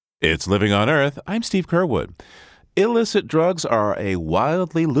It's Living on Earth. I'm Steve Curwood. Illicit drugs are a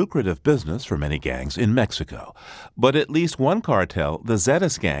wildly lucrative business for many gangs in Mexico. But at least one cartel, the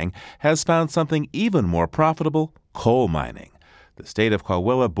Zetas Gang, has found something even more profitable: coal mining. The state of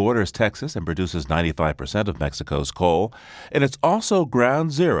Coahuila borders Texas and produces 95% of Mexico's coal, and it's also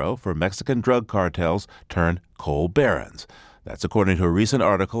ground zero for Mexican drug cartels turned coal barons. That's according to a recent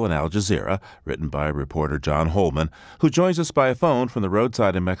article in Al Jazeera, written by reporter John Holman, who joins us by phone from the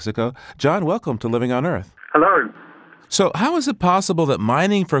roadside in Mexico. John, welcome to Living on Earth. Hello. So how is it possible that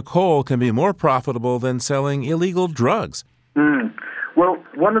mining for coal can be more profitable than selling illegal drugs? Well,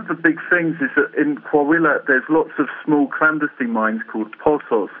 one of the big things is that in Coahuila, there's lots of small clandestine mines called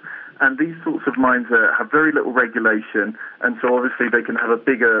pozos, and these sorts of mines have very little regulation, and so obviously they can have a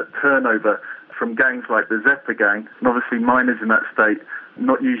bigger turnover from gangs like the Zetas Gang, and obviously miners in that state,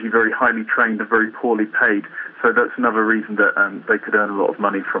 not usually very highly trained and very poorly paid, so that's another reason that they could earn a lot of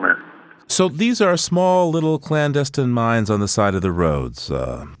money from it. So these are small little clandestine mines on the side of the roads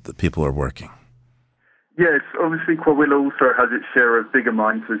that people are working. Yes, obviously Coahuila also has its share of bigger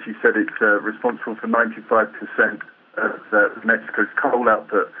mines. As you said, it's responsible for 95% of Mexico's coal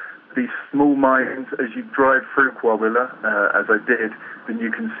output. These small mines, as you drive through Coahuila, as I did, then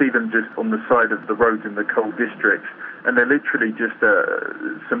you can see them just on the side of the roads in the coal districts. And they're literally just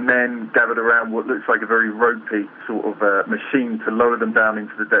some men gathered around what looks like a very ropey sort of machine to lower them down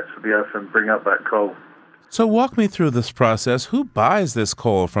into the depths of the earth and bring up that coal. So walk me through this process. Who buys this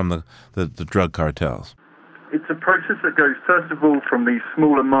coal from the drug cartels? It's a process that goes, first of all, from these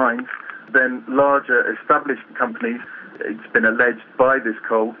smaller mines, then larger established companies, it's been alleged, buy this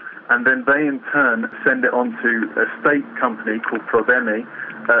coal, and then they in turn send it on to a state company called Prodemi,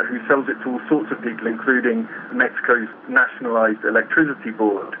 who sells it to all sorts of people, including Mexico's nationalized electricity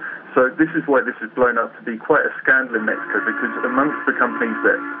board. So this is why this has blown up to be quite a scandal in Mexico, because amongst the companies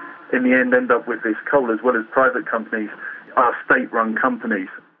that in the end end up with this coal, as well as private companies, are state-run companies.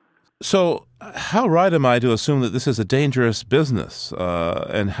 So how right am I to assume that this is a dangerous business?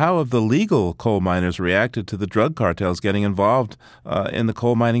 And how have the legal coal miners reacted to the drug cartels getting involved in the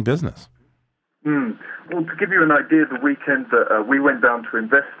coal mining business? Well, to give you an idea, the weekend that we went down to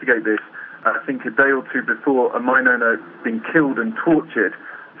investigate this, I think a day or two before, a mine owner had been killed and tortured,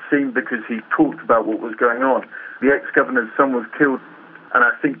 seemed because he talked about what was going on. The ex-governor's son was killed. And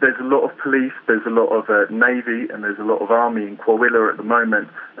I think there's a lot of police, there's a lot of Navy, and there's a lot of Army in Coahuila at the moment.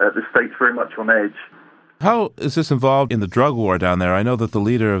 The state's very much on edge. How is this involved in the drug war down there? I know that the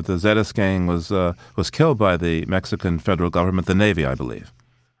leader of the Zetas Gang was killed by the Mexican federal government, the Navy, I believe.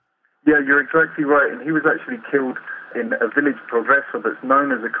 Yeah, you're exactly right. And he was actually killed in a village, Progreso, that's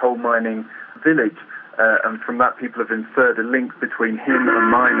known as a coal mining village. And from that, people have inferred a link between him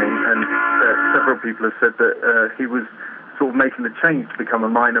and mining. And several people have said that he was sort of making the change to become a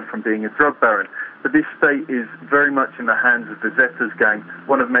miner from being a drug baron. But this state is very much in the hands of the Zetas Gang,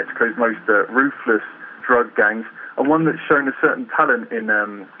 one of Mexico's most ruthless drug gangs, and one that's shown a certain talent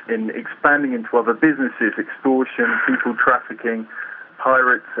in expanding into other businesses, extortion, people trafficking,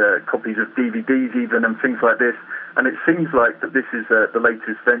 pirates, copies of DVDs even, and things like this. And it seems like that this is the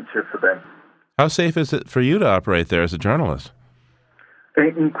latest venture for them. How safe is it for you to operate there as a journalist?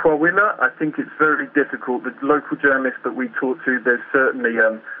 In Coahuila, I think it's very difficult. The local journalists that we talk to, there's certainly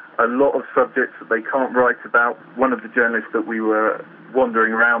a lot of subjects that they can't write about. One of the journalists that we were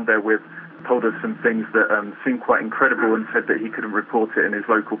wandering around there with told us some things that seemed quite incredible and said that he couldn't report it in his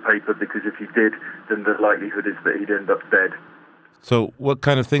local paper because if he did, then the likelihood is that he'd end up dead. So what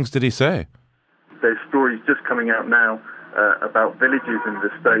kind of things did he say? There's stories just coming out now about villages in the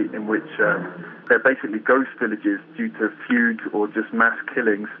state in which they're basically ghost villages due to feuds or just mass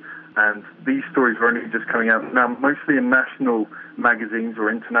killings. And these stories are only just coming out now, mostly in national magazines or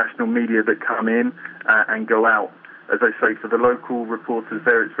international media that come in and go out. As I say, for the local reporters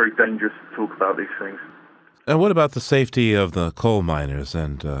there, it's very dangerous to talk about these things. And what about the safety of the coal miners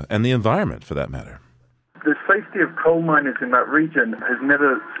and the environment, for that matter? The safety of coal miners in that region has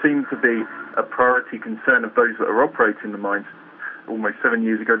never seemed to be a priority concern of those that are operating the mines. Almost 7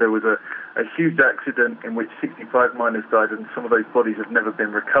 years ago, there was a huge accident in which 65 miners died, and some of those bodies have never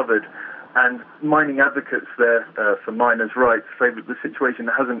been recovered. And mining advocates there for miners' rights say that the situation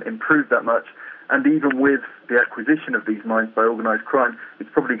hasn't improved that much. And even with the acquisition of these mines by organised crime, it's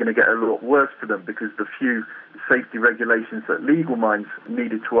probably going to get a lot worse for them because the few safety regulations that legal mines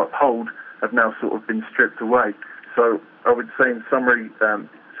needed to uphold have now sort of been stripped away. So I would say, in summary,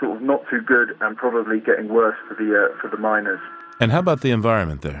 sort of not too good and probably getting worse for the miners. And how about the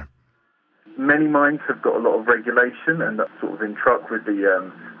environment there? Many mines have got a lot of regulation, and that's sort of in truck with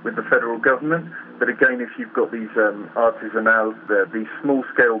the federal government. But again, if you've got these artisanal, these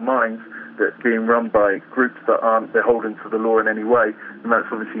small-scale mines that are being run by groups that aren't beholden to the law in any way, then that's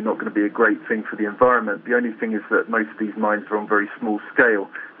obviously not going to be a great thing for the environment. The only thing is that most of these mines are on very small scale,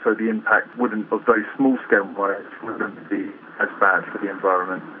 so the impact of those small-scale mines wouldn't be as bad for the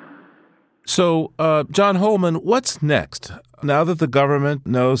environment. So, John Holman, what's next? Now that the government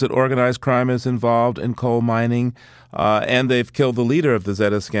knows that organized crime is involved in coal mining and they've killed the leader of the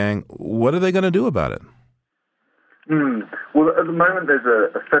Zetas Gang, what are they going to do about it? Well, at the moment, there's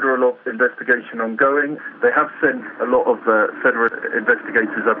a federal investigation ongoing. They have sent a lot of federal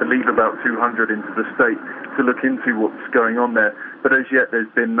investigators, I believe about 200, into the state to look into what's going on there. But as yet,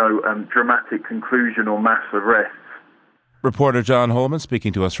 there's been no dramatic conclusion or mass arrests. Reporter John Holman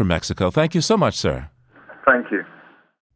speaking to us from Mexico. Thank you so much, sir. Thank you.